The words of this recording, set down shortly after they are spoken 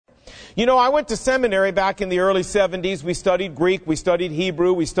You know, I went to seminary back in the early 70s. We studied Greek, we studied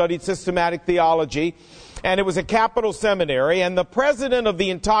Hebrew, we studied systematic theology. And it was a capital seminary, and the president of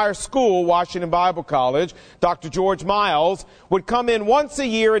the entire school, Washington Bible College, Dr. George Miles, would come in once a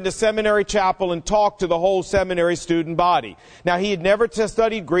year into seminary chapel and talk to the whole seminary student body. Now, he had never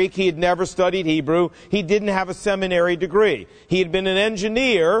studied Greek, he had never studied Hebrew, he didn't have a seminary degree. He had been an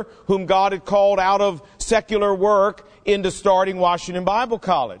engineer whom God had called out of secular work into starting Washington Bible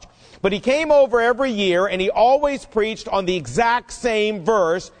College. But he came over every year, and he always preached on the exact same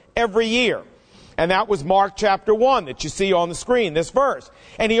verse every year. And that was Mark chapter 1 that you see on the screen, this verse.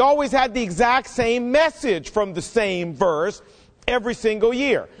 And he always had the exact same message from the same verse every single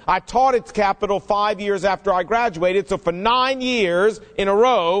year. I taught at Capitol 5 years after I graduated, so for 9 years in a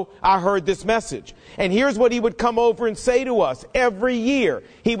row, I heard this message. And here's what he would come over and say to us every year.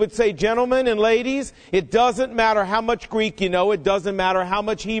 He would say, gentlemen and ladies, it doesn't matter how much Greek you know, it doesn't matter how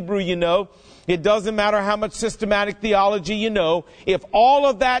much Hebrew you know, it doesn't matter how much systematic theology you know. If all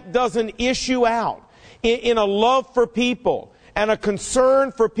of that doesn't issue out in a love for people and a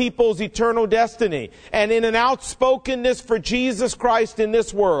concern for people's eternal destiny and in an outspokenness for Jesus Christ in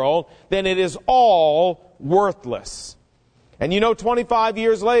this world, then it is all worthless. And you know, 25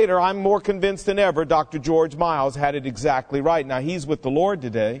 years later, I'm more convinced than ever Dr. George Miles had it exactly right. Now, he's with the Lord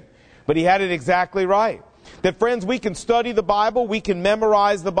today, but he had it exactly right. That, friends, we can study the Bible, we can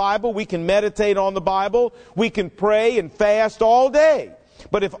memorize the Bible, we can meditate on the Bible, we can pray and fast all day.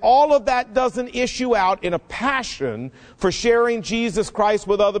 But if all of that doesn't issue out in a passion for sharing Jesus Christ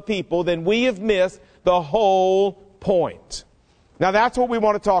with other people, then we have missed the whole point. Now, that's what we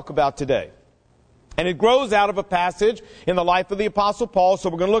want to talk about today. And it grows out of a passage in the life of the Apostle Paul. So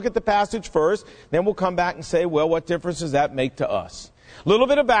we're going to look at the passage first, then we'll come back and say, well, what difference does that make to us? A little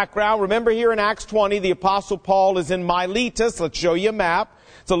bit of background. Remember here in Acts 20, the Apostle Paul is in Miletus. Let's show you a map.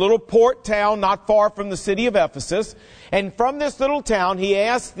 It's a little port town not far from the city of Ephesus. And from this little town, he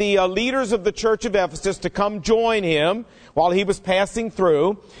asked the leaders of the church of Ephesus to come join him while he was passing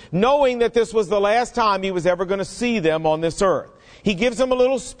through, knowing that this was the last time he was ever going to see them on this earth. He gives them a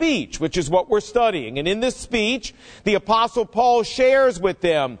little speech, which is what we're studying. And in this speech, the Apostle Paul shares with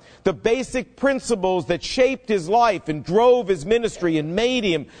them the basic principles that shaped his life and drove his ministry and made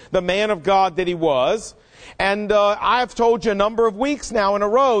him the man of God that he was. And I've told you a number of weeks now in a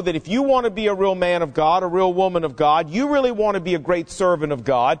row that if you want to be a real man of God, a real woman of God, you really want to be a great servant of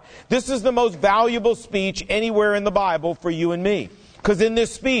God, this is the most valuable speech anywhere in the Bible for you and me. Because in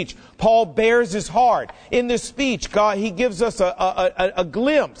this speech, Paul bears his heart. In this speech, God, he gives us a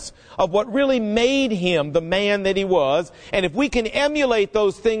glimpse of what really made him the man that he was. And if we can emulate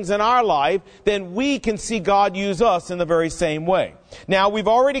those things in our life, then we can see God use us in the very same way. Now, we've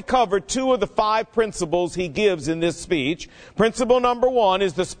already covered 2 of the 5 principles he gives in this speech. Principle number 1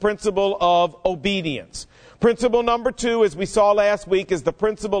 is this principle of obedience. Principle number 2, as we saw last week, is the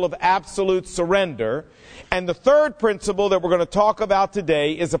principle of absolute surrender. And the third principle that we're going to talk about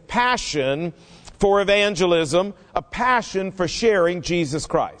today is a passion for evangelism, a passion for sharing Jesus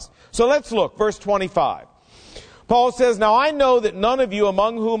Christ. So let's look, verse 25. Paul says, "Now I know that none of you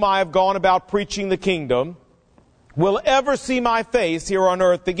among whom I have gone about preaching the kingdom will ever see my face here on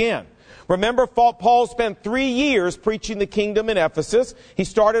earth again." Remember, Paul spent 3 years preaching the kingdom in Ephesus. He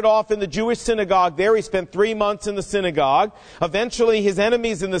started off in the Jewish synagogue there. He spent 3 months in the synagogue. Eventually, his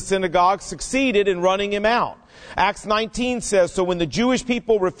enemies in the synagogue succeeded in running him out. Acts 19 says, "So when the Jewish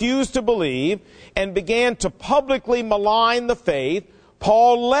people refused to believe and began to publicly malign the faith,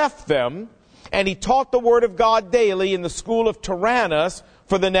 Paul left them, and he taught the word of God daily in the school of Tyrannus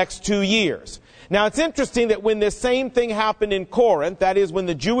for the next 2 years." Now, it's interesting that when this same thing happened in Corinth, that is, when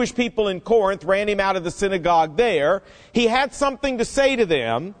the Jewish people in Corinth ran him out of the synagogue there, he had something to say to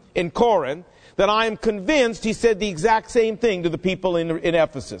them in Corinth that I am convinced he said the exact same thing to the people in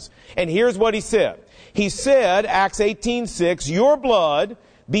Ephesus. And here's what he said. He said, Acts 18:6, "Your blood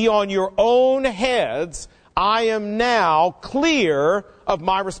be on your own heads. I am now clear of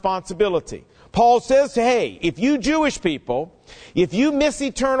my responsibility." Paul says, hey, if you Jewish people, if you miss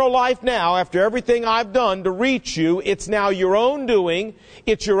eternal life now after everything I've done to reach you, it's now your own doing,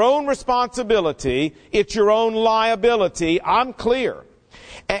 it's your own responsibility, it's your own liability. I'm clear.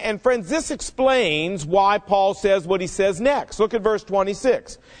 And friends, this explains why Paul says what he says next. Look at verse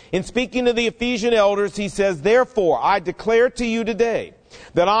 26. In speaking to the Ephesian elders, he says, "Therefore, I declare to you today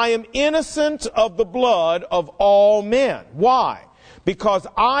that I am innocent of the blood of all men." Why? Because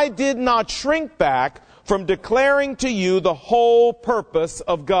I did not shrink back from declaring to you the whole purpose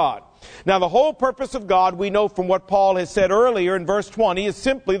of God. Now, the whole purpose of God, we know from what Paul has said earlier in verse 20, is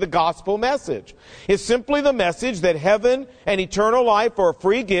simply the gospel message. It's simply the message that heaven and eternal life are a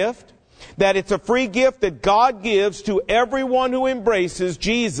free gift, that it's a free gift that God gives to everyone who embraces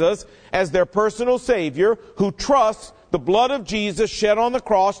Jesus as their personal Savior, who trusts the blood of Jesus shed on the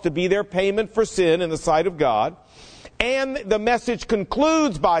cross to be their payment for sin in the sight of God. And the message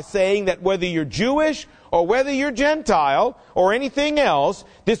concludes by saying that whether you're Jewish or whether you're Gentile or anything else,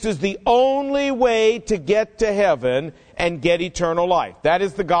 this is the only way to get to heaven and get eternal life. That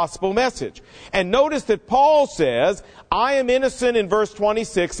is the gospel message. And notice that Paul says, I am innocent in verse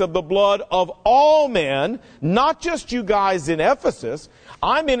 26 of the blood of all men, not just you guys in Ephesus.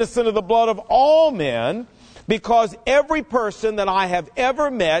 I'm innocent of the blood of all men, because every person that I have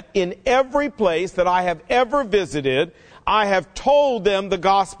ever met in every place that I have ever visited, I have told them the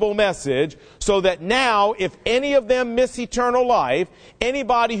gospel message, so that now if any of them miss eternal life,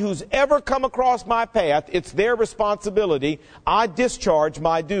 anybody who's ever come across my path, it's their responsibility. I discharge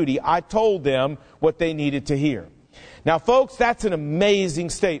my duty. I told them what they needed to hear. Now, folks, that's an amazing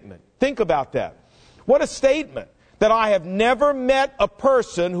statement. Think about that. What a statement. That I have never met a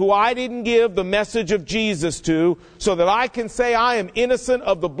person who I didn't give the message of Jesus to, so that I can say I am innocent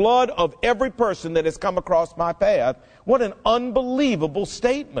of the blood of every person that has come across my path. What an unbelievable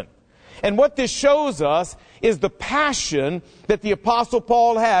statement. And what this shows us is the passion that the Apostle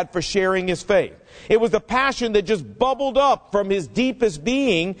Paul had for sharing his faith. It was a passion that just bubbled up from his deepest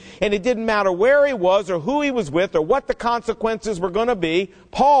being, and it didn't matter where he was or who he was with or what the consequences were going to be.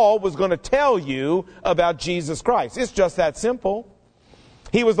 Paul was going to tell you about Jesus Christ. It's just that simple.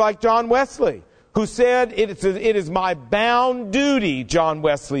 He was like John Wesley, who said, it is my bound duty, John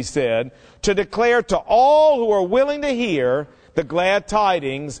Wesley said, to declare to all who are willing to hear the glad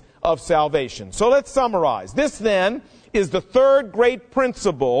tidings of salvation. So let's summarize. This then is the third great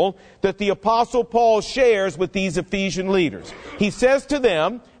principle that the Apostle Paul shares with these Ephesian leaders. He says to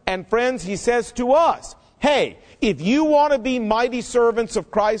them, and friends, he says to us, hey, if you want to be mighty servants of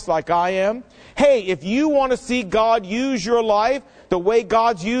Christ like I am, hey, if you want to see God use your life the way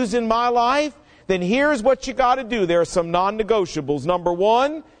God's using my life, then here's what you got to do. There are some non-negotiables. Number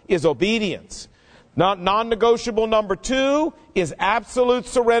one is obedience. Non-negotiable number two is absolute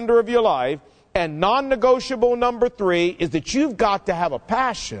surrender of your life. And non-negotiable number three is that you've got to have a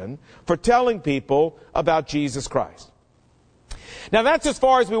passion for telling people about Jesus Christ. Now that's as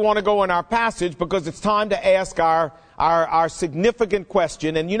far as we want to go in our passage, because it's time to ask our significant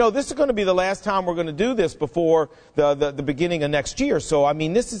question. And you know, this is going to be the last time we're going to do this before the beginning of next year. So, I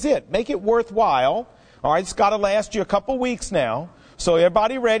mean, this is it. Make it worthwhile. All right, it's got to last you a couple weeks now. So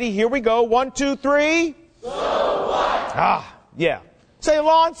everybody ready? Here we go. 1, 2, 3. So what? Yeah. Say,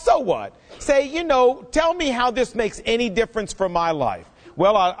 Lon, so what? Say, you know, tell me how this makes any difference for my life.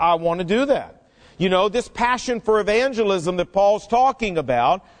 Well, I want to do that. You know, this passion for evangelism that Paul's talking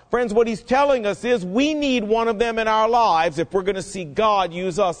about, friends, what he's telling us is we need one of them in our lives if we're going to see God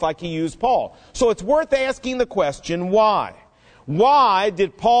use us like he used Paul. So it's worth asking the question, why? Why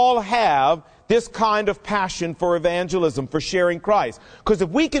did Paul have this kind of passion for evangelism, for sharing Christ? Because if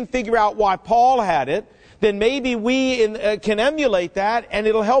we can figure out why Paul had it, then maybe we can emulate that and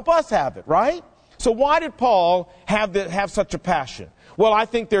it'll help us have it, right? So why did Paul have such a passion? Well, I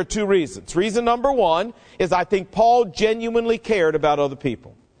think there are two reasons. Reason number one is I think Paul genuinely cared about other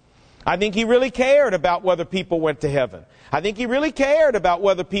people. I think he really cared about whether people went to heaven. I think he really cared about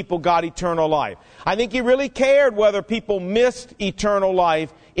whether people got eternal life. I think he really cared whether people missed eternal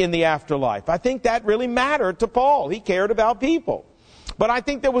life in the afterlife. I think that really mattered to Paul. He cared about people. But I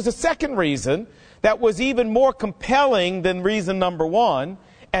think there was a second reason that was even more compelling than reason number one,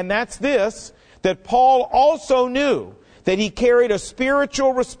 and that's this, that Paul also knew that he carried a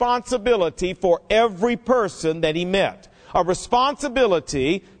spiritual responsibility for every person that he met. A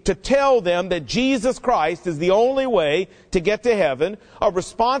responsibility to tell them that Jesus Christ is the only way to get to heaven. A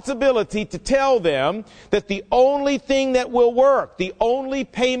responsibility to tell them that the only thing that will work, the only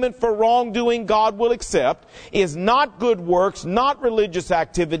payment for wrongdoing God will accept, is not good works, not religious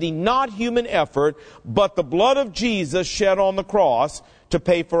activity, not human effort, but the blood of Jesus shed on the cross to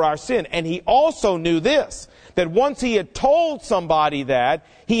pay for our sin. And he also knew this, that once he had told somebody that,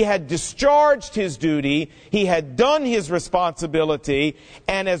 he had discharged his duty, he had done his responsibility,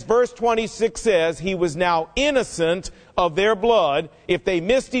 and as verse 26 says, he was now innocent of their blood. If they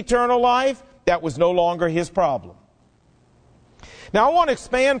missed eternal life, that was no longer his problem. Now I want to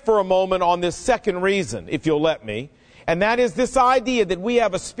expand for a moment on this second reason, if you'll let me, and that is this idea that we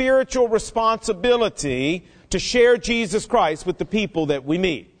have a spiritual responsibility to share Jesus Christ with the people that we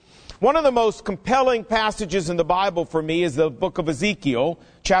meet. One of the most compelling passages in the Bible for me is the book of Ezekiel,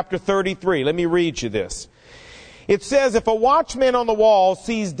 chapter 33. Let me read you this. It says, if a watchman on the wall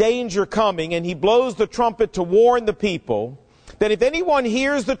sees danger coming and he blows the trumpet to warn the people, that if anyone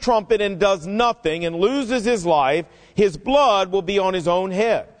hears the trumpet and does nothing and loses his life, his blood will be on his own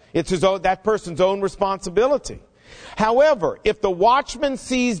head. It's that person's own responsibility. However, if the watchman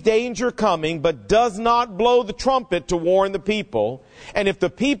sees danger coming but does not blow the trumpet to warn the people, and if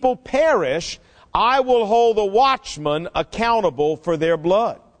the people perish, I will hold the watchman accountable for their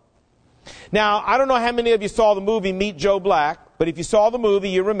blood. Now, I don't know how many of you saw the movie Meet Joe Black, but if you saw the movie,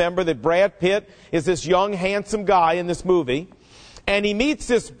 you remember that Brad Pitt is this young, handsome guy in this movie. And he meets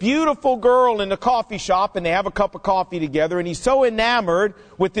this beautiful girl in the coffee shop, and they have a cup of coffee together, and he's so enamored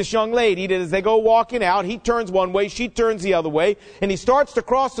with this young lady that as they go walking out, he turns one way, she turns the other way, and he starts to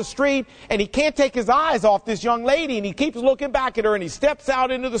cross the street, and he can't take his eyes off this young lady, and he keeps looking back at her, and he steps out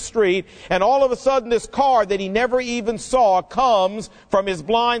into the street, and all of a sudden this car that he never even saw comes from his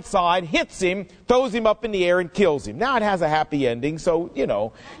blind side, hits him, throws him up in the air, and kills him. Now it has a happy ending, so,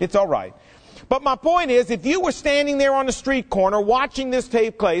 it's all right. But my point is, if you were standing there on the street corner watching this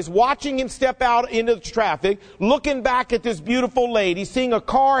take place, watching him step out into the traffic, looking back at this beautiful lady, seeing a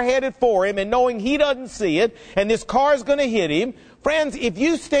car headed for him and knowing he doesn't see it, and this car is going to hit him, friends, if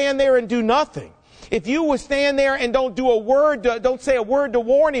you stand there and do nothing, if you would stand there and don't say a word to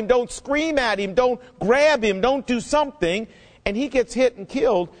warn him, don't scream at him, don't grab him, don't do something, and he gets hit and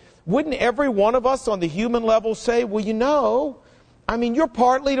killed, wouldn't every one of us on the human level say, well, you're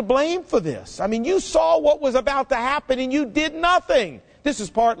partly to blame for this. You saw what was about to happen and you did nothing. This is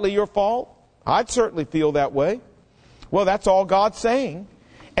partly your fault. I'd certainly feel that way. Well, that's all God's saying.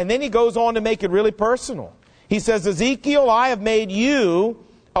 And then he goes on to make it really personal. He says, Ezekiel, I have made you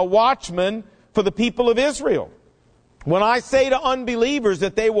a watchman for the people of Israel. When I say to unbelievers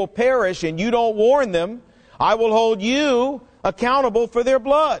that they will perish and you don't warn them, I will hold you accountable for their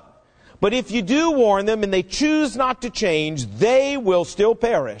blood. But if you do warn them and they choose not to change, they will still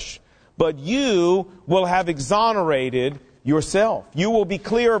perish. But you will have exonerated yourself. You will be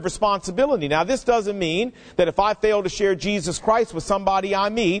clear of responsibility. Now, this doesn't mean that if I fail to share Jesus Christ with somebody I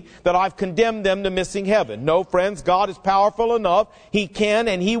meet, that I've condemned them to missing heaven. No, friends, God is powerful enough. He can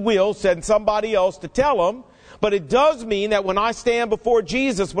and He will send somebody else to tell them. But it does mean that when I stand before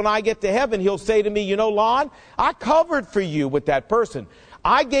Jesus, when I get to heaven, He'll say to me, Lon, I covered for you with that person.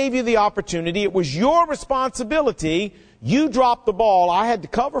 I gave you the opportunity. It was your responsibility. You dropped the ball. I had to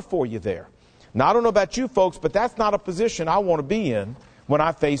cover for you there. Now, I don't know about you folks, but that's not a position I want to be in when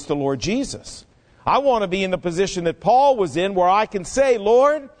I face the Lord Jesus. I want to be in the position that Paul was in, where I can say,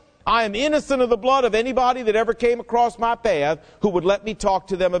 Lord, I am innocent of the blood of anybody that ever came across my path who would let me talk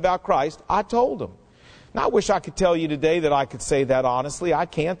to them about Christ. I told them. Now, I wish I could tell you today that I could say that honestly. I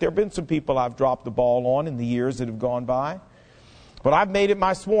can't. There have been some people I've dropped the ball on in the years that have gone by. But I've made it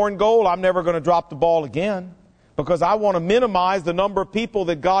my sworn goal I'm never going to drop the ball again, because I want to minimize the number of people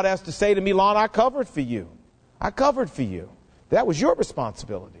that God has to say to me, Lon, I covered for you. I covered for you. That was your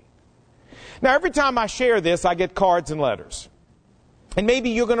responsibility. Now, every time I share this, I get cards and letters. And maybe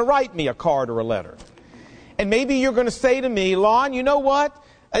you're going to write me a card or a letter. And maybe you're going to say to me, Lon, you know what?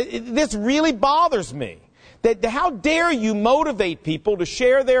 This really bothers me. That how dare you motivate people to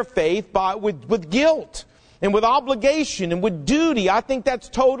share their faith with guilt and with obligation and with duty? I think that's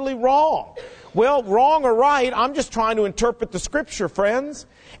totally wrong. Well, wrong or right, I'm just trying to interpret the Scripture, friends.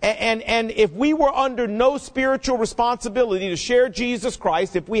 And if we were under no spiritual responsibility to share Jesus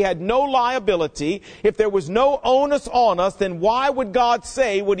Christ, if we had no liability, if there was no onus on us, then why would God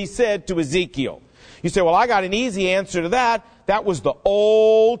say what He said to Ezekiel? You say, well, I got an easy answer to that. That was the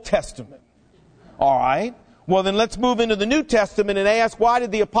Old Testament. All right. Well, then let's move into the New Testament and ask, why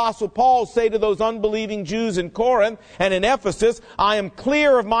did the Apostle Paul say to those unbelieving Jews in Corinth and in Ephesus, I am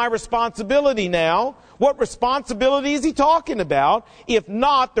clear of my responsibility now? What responsibility is he talking about, if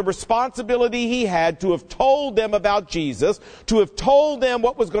not the responsibility he had to have told them about Jesus, to have told them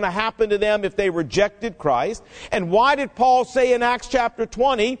what was going to happen to them if they rejected Christ? And why did Paul say in Acts chapter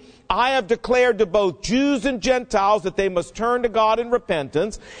 20, I have declared to both Jews and Gentiles that they must turn to God in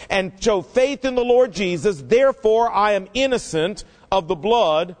repentance and show faith in the Lord Jesus. Therefore, I am innocent of the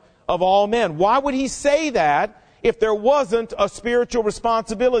blood of all men. Why would he say that if there wasn't a spiritual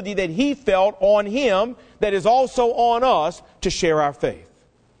responsibility that he felt on him that is also on us to share our faith?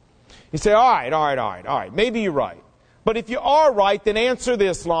 You say, all right. Maybe you're right. But if you are right, then answer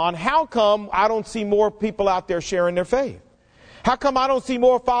this, Lon. How come I don't see more people out there sharing their faith? How come I don't see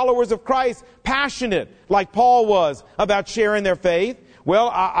more followers of Christ passionate like Paul was about sharing their faith?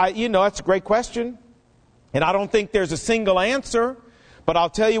 Well, that's a great question. And I don't think there's a single answer. But I'll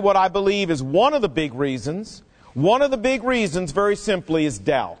tell you what I believe is one of the big reasons. One of the big reasons, very simply, is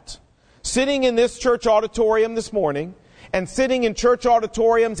doubt. Sitting in this church auditorium this morning, And sitting in church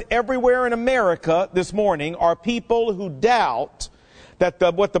auditoriums everywhere in America this morning are people who doubt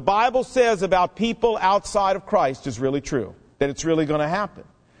that what the Bible says about people outside of Christ is really true, that it's really going to happen.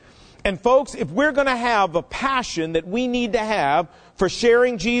 And folks, if we're going to have a passion that we need to have for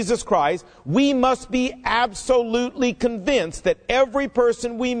sharing Jesus Christ, we must be absolutely convinced that every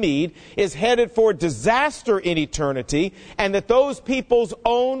person we meet is headed for disaster in eternity, and that those people's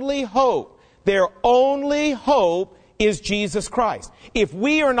only hope, their only hope, is Jesus Christ. If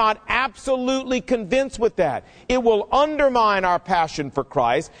we are not absolutely convinced with that, it will undermine our passion for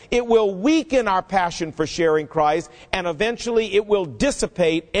Christ, it will weaken our passion for sharing Christ, and eventually it will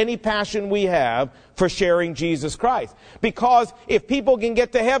dissipate any passion we have for sharing Jesus Christ. Because if people can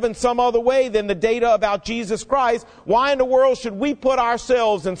get to heaven some other way than the data about Jesus Christ, why in the world should we put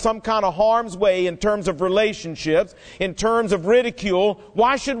ourselves in some kind of harm's way in terms of relationships, in terms of ridicule?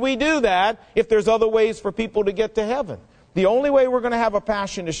 Why should we do that if there's other ways for people to get to heaven? The only way we're going to have a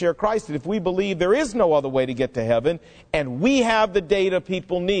passion to share Christ is if we believe there is no other way to get to heaven, and we have the data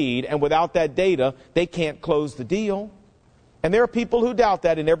people need, and without that data, they can't close the deal. And there are people who doubt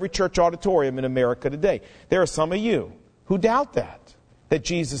that in every church auditorium in America today. There are some of you who doubt that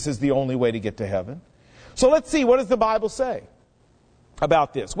Jesus is the only way to get to heaven. So let's see, what does the Bible say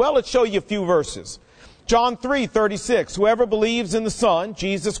about this? Well, let's show you a few verses. John 3:36, whoever believes in the Son,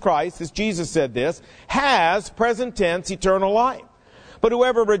 Jesus Christ, as Jesus said this, has, present tense, eternal life. But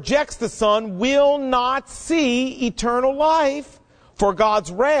whoever rejects the Son will not see eternal life, for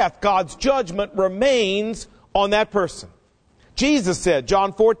God's wrath, God's judgment remains on that person. Jesus said,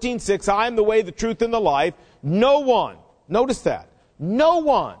 John 14:6, I am the way, the truth, and the life. No one, notice that, no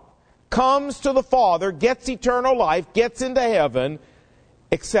one comes to the Father, gets eternal life, gets into heaven,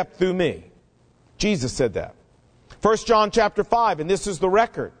 except through me. Jesus said that. 1 John chapter 5, and this is the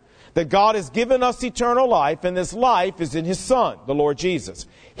record, that God has given us eternal life, and this life is in His Son, the Lord Jesus.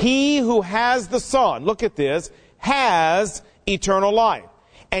 He who has the Son, look at this, has eternal life.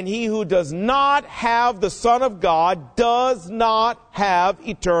 And he who does not have the Son of God does not have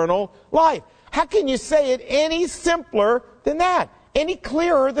eternal life. How can you say it any simpler than that? Any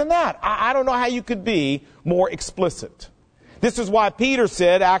clearer than that? I don't know how you could be more explicit. This is why Peter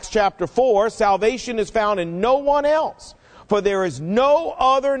said, Acts chapter 4, salvation is found in no one else, for there is no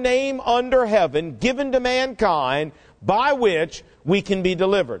other name under heaven given to mankind by which we can be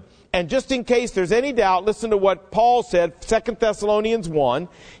delivered. And just in case there's any doubt, listen to what Paul said, 2 Thessalonians 1.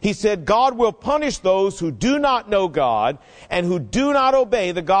 He said, God will punish those who do not know God and who do not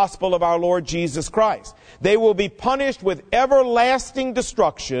obey the gospel of our Lord Jesus Christ. They will be punished with everlasting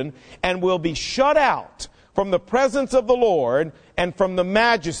destruction and will be shut out from the presence of the Lord and from the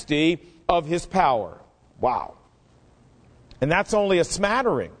majesty of His power. Wow. And that's only a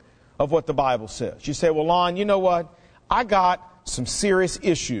smattering of what the Bible says. You say, well, Lon, you know what? I got some serious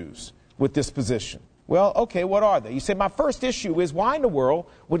issues with this position. Well, okay, what are they? You say, my first issue is, why in the world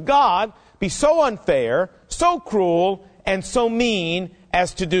would God be so unfair, so cruel, and so mean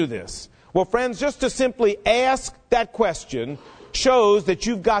as to do this? Well, friends, just to simply ask that question shows that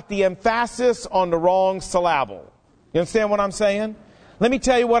you've got the emphasis on the wrong syllable. You understand what I'm saying? Let me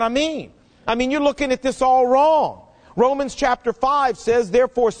tell you what I mean. You're looking at this all wrong. Romans chapter 5 says,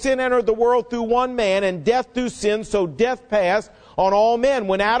 therefore sin entered the world through one man, and death through sin, so death passed on all men.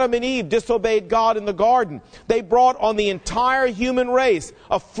 When Adam and Eve disobeyed God in the garden, they brought on the entire human race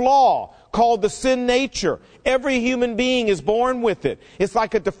a flaw called the sin nature. Every human being is born with it. It's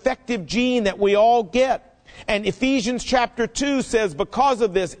like a defective gene that we all get. And Ephesians chapter 2 says, because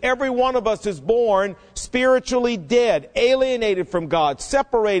of this, every one of us is born spiritually dead, alienated from God,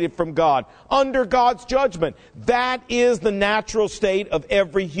 separated from God, under God's judgment. That is the natural state of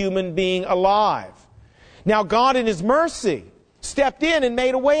every human being alive. Now, God in His mercy stepped in and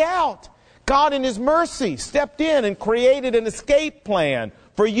made a way out. God in His mercy stepped in and created an escape plan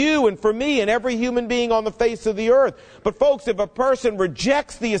for you and for me and every human being on the face of the earth. But folks, if a person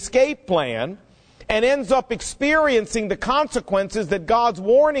rejects the escape plan and ends up experiencing the consequences that God's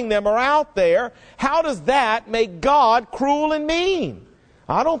warning them are out there, how does that make God cruel and mean?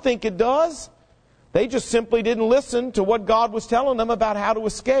 I don't think it does. They just simply didn't listen to what God was telling them about how to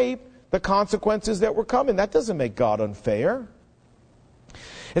escape the consequences that were coming. That doesn't make God unfair.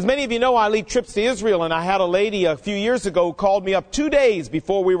 As many of you know, I lead trips to Israel, and I had a lady a few years ago who called me up 2 days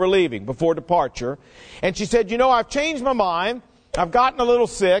before we were leaving, before departure. And she said, I've changed my mind. I've gotten a little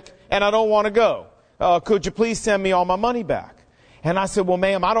sick, and I don't want to go. Could you please send me all my money back? And I said, well,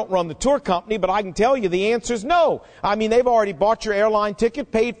 ma'am, I don't run the tour company, but I can tell you the answer is no. I mean, they've already bought your airline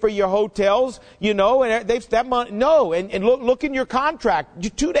ticket, paid for your hotels, and that money, no. And look in your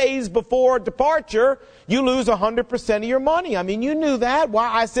contract. 2 days before departure, you lose 100% of your money. I mean, you knew that.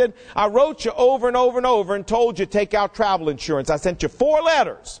 Why? I said, I wrote you over and over and over and told you take out travel insurance. I sent you 4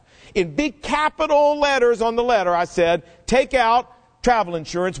 letters. In big capital letters on the letter, I said, take out travel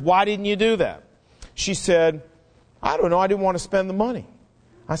insurance. Why didn't you do that? She said, I don't know. I didn't want to spend the money.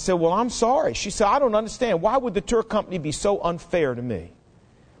 I said, well, I'm sorry. She said, I don't understand. Why would the tour company be so unfair to me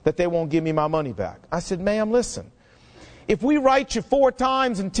that they won't give me my money back? I said, ma'am, listen. If we write you 4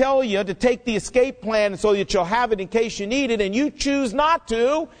 times and tell you to take the escape plan so that you'll have it in case you need it, and you choose not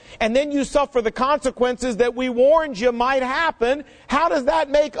to, and then you suffer the consequences that we warned you might happen, how does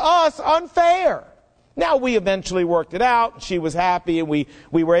that make us unfair? Now, we eventually worked it out. She was happy, and we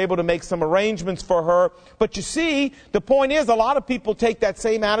were able to make some arrangements for her. But you see, the point is, a lot of people take that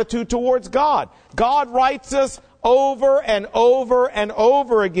same attitude towards God. God writes us over and over and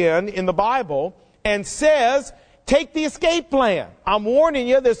over again in the Bible and says, take the escape plan. I'm warning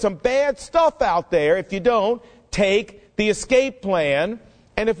you, there's some bad stuff out there. If you don't, take the escape plan.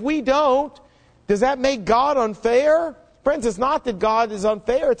 And if we don't, does that make God unfair? Friends, it's not that God is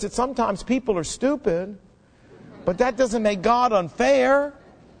unfair. It's that sometimes people are stupid. But that doesn't make God unfair.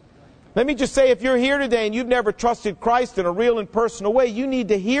 Let me just say, if you're here today and you've never trusted Christ in a real and personal way, you need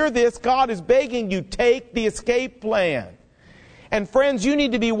to hear this. God is begging you, take the escape plan. And friends, you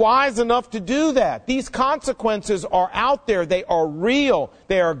need to be wise enough to do that. These consequences are out there. They are real.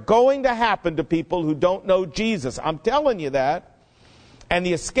 They are going to happen to people who don't know Jesus. I'm telling you that. And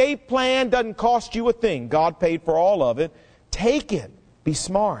the escape plan doesn't cost you a thing. God paid for all of it. Take it. Be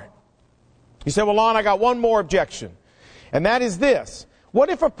smart. You say, well, Lon, I got one more objection. And that is this. What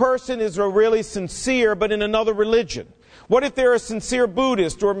if a person is really sincere but in another religion? What if they're a sincere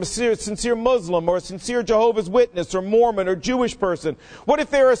Buddhist or a sincere Muslim or a sincere Jehovah's Witness or Mormon or Jewish person? What if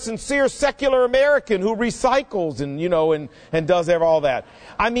they're a sincere secular American who recycles and does all that?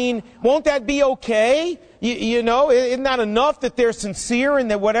 I mean, won't that be okay? Isn't that enough that they're sincere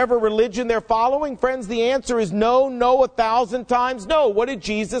in whatever religion they're following? Friends, the answer is no, 1,000 times no. What did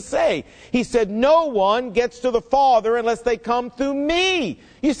Jesus say? He said, no one gets to the Father unless they come through me.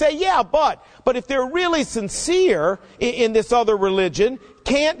 You say, yeah, but if they're really sincere in this other religion,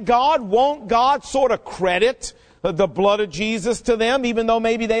 won't God sort of credit the blood of Jesus to them, even though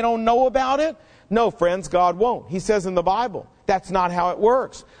maybe they don't know about it? No, friends, God won't. He says in the Bible, that's not how it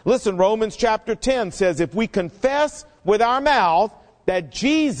works. Listen, Romans chapter 10 says, if we confess with our mouth that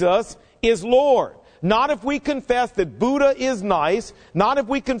Jesus is Lord, not if we confess that Buddha is nice, not if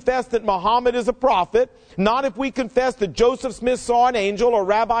we confess that Muhammad is a prophet, not if we confess that Joseph Smith saw an angel or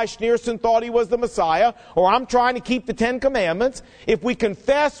Rabbi Schneerson thought he was the Messiah, or I'm trying to keep the 10 Commandments. If we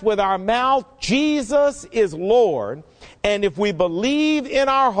confess with our mouth Jesus is Lord, and if we believe in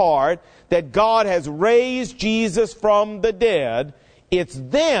our heart that God has raised Jesus from the dead, it's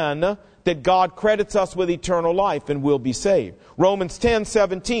then that God credits us with eternal life and we'll be saved. Romans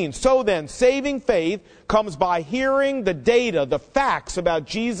 10:17. So then, saving faith comes by hearing the data, the facts about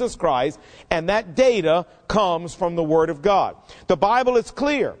Jesus Christ, and that data comes from the Word of God. The Bible is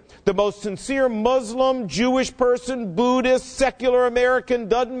clear. The most sincere Muslim, Jewish person, Buddhist, secular American,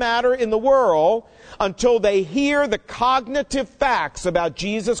 doesn't matter in the world until they hear the cognitive facts about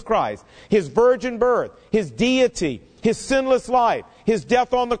Jesus Christ, His virgin birth, His deity, His sinless life, His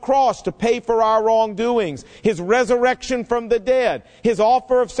death on the cross to pay for our wrongdoings, His resurrection from the dead, His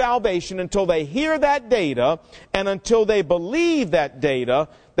offer of salvation. Until they hear that data and until they believe that data,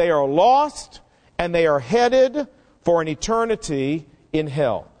 they are lost and they are headed for an eternity in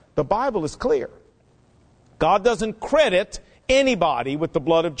hell. The Bible is clear. God doesn't credit anybody with the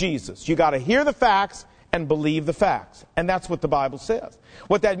blood of Jesus. You got to hear the facts and believe the facts. And that's what the Bible says.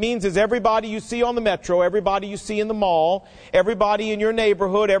 What that means is everybody you see on the metro, everybody you see in the mall, everybody in your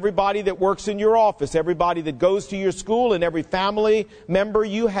neighborhood, everybody that works in your office, everybody that goes to your school, and every family member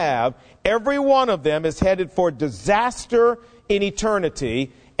you have, every one of them is headed for disaster in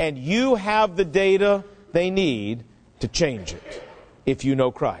eternity, and you have the data they need to change it if you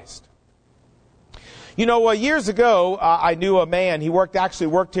know Christ. Years ago, I knew a man, he actually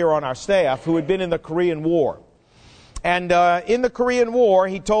worked here on our staff, who had been in the Korean War. And in the Korean War,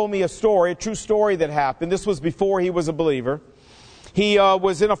 he told me a story, a true story that happened. This was before he was a believer. He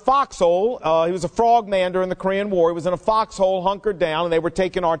was in a foxhole. He was a frogman during the Korean War. He was in a foxhole, hunkered down, and they were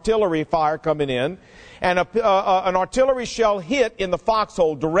taking artillery fire coming in. And an artillery shell hit in the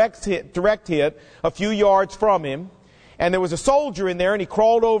foxhole, direct hit, a few yards from him. And there was a soldier in there, and he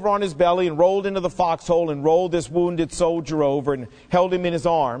crawled over on his belly and rolled into the foxhole and rolled this wounded soldier over and held him in his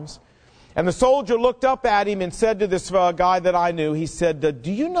arms. And the soldier looked up at him and said to this guy that I knew, he said,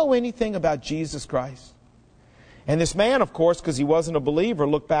 do you know anything about Jesus Christ? And this man, of course, because he wasn't a believer,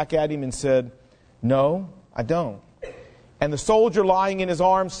 looked back at him and said, no, I don't. And the soldier lying in his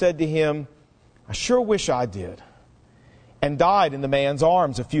arms said to him, I sure wish I did. And died in the man's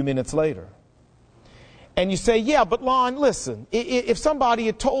arms a few minutes later. And you say, yeah, but Lon, listen, if somebody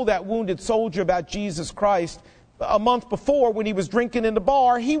had told that wounded soldier about Jesus Christ a month before when he was drinking in the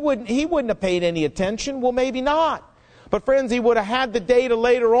bar, he wouldn't have paid any attention. Well, maybe not. But friends, he would have had the data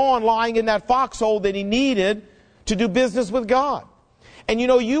later on lying in that foxhole that he needed to do business with God. And you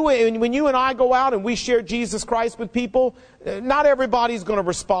know, when you and I go out and we share Jesus Christ with people, not everybody's going to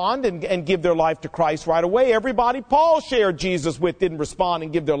respond and give their life to Christ right away. Everybody Paul shared Jesus with didn't respond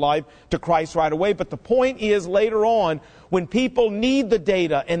and give their life to Christ right away. But the point is, later on, when people need the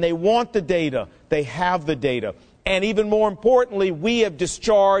data and they want the data, they have the data. And even more importantly, we have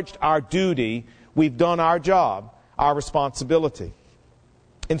discharged our duty. We've done our job, our responsibility.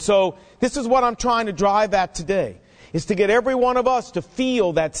 And so this is what I'm trying to drive at today, is to get every one of us to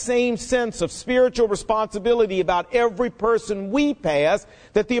feel that same sense of spiritual responsibility about every person we pass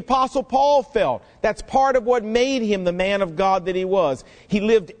that the Apostle Paul felt. That's part of what made him the man of God that he was. He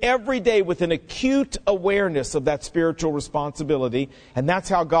lived every day with an acute awareness of that spiritual responsibility, and that's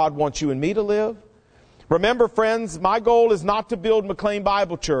how God wants you and me to live. Remember, friends, my goal is not to build McLean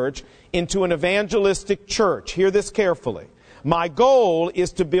Bible Church into an evangelistic church. Hear this carefully. My goal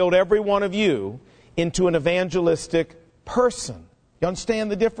is to build every one of you into an evangelistic person. You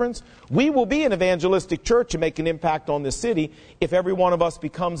understand the difference? We will be an evangelistic church and make an impact on this city if every one of us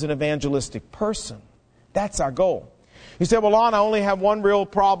becomes an evangelistic person. That's our goal. You say, well, Lon, I only have one real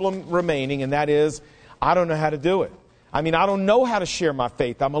problem remaining, and that is I don't know how to do it. I mean, I don't know how to share my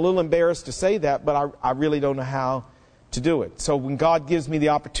faith. I'm a little embarrassed to say that, but I really don't know how to do it. So when God gives me the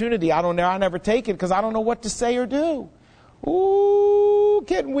opportunity, I never take it because I don't know what to say or do. Ooh,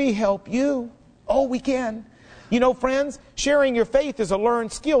 can we help you? Oh, we can. You know, friends, sharing your faith is a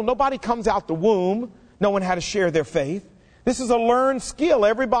learned skill. Nobody comes out the womb knowing how to share their faith. This is a learned skill.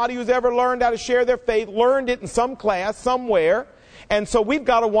 Everybody who's ever learned how to share their faith learned it in some class somewhere. And so we've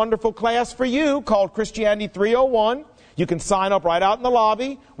got a wonderful class for you called Christianity 301. You can sign up right out in the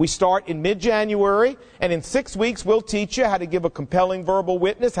lobby. We start in mid-January, and in 6 weeks we'll teach you how to give a compelling verbal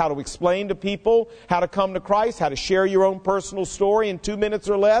witness, how to explain to people how to come to Christ, how to share your own personal story in 2 minutes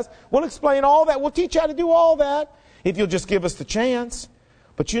or less. We'll explain all that. We'll teach you how to do all that if you'll just give us the chance.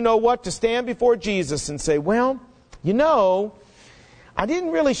 But you know what? To stand before Jesus and say, well, you know, I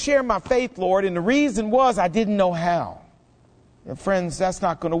didn't really share my faith, Lord, and the reason was I didn't know how. And friends, that's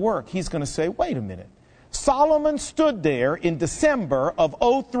not going to work. He's going to say, wait a minute. Solomon stood there in December of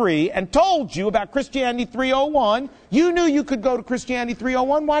 2003 and told you about Christianity 301. You knew you could go to Christianity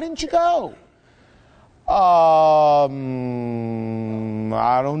 301. Why didn't you go? I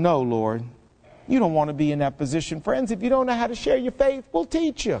don't know, Lord. You don't want to be in that position. Friends, if you don't know how to share your faith, we'll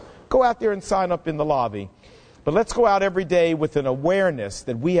teach you. Go out there and sign up in the lobby. But let's go out every day with an awareness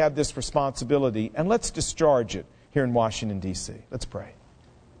that we have this responsibility, and let's discharge it here in Washington, D.C. Let's pray.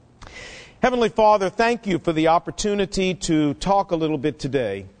 Heavenly Father, thank you for the opportunity to talk a little bit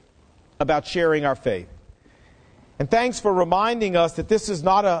today about sharing our faith. And thanks for reminding us that this is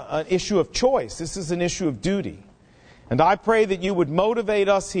not an issue of choice. This is an issue of duty. And I pray that you would motivate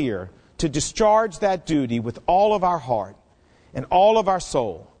us here to discharge that duty with all of our heart and all of our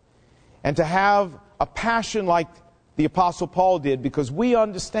soul, and to have a passion like the Apostle Paul did, because we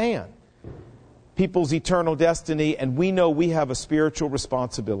understand people's eternal destiny, and we know we have a spiritual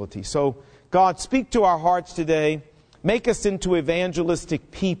responsibility. So, God, speak to our hearts today. Make us into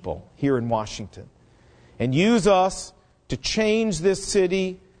evangelistic people here in Washington. And use us to change this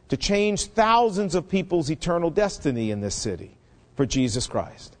city, to change thousands of people's eternal destiny in this city for Jesus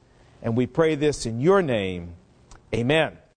Christ. And we pray this in your name. Amen.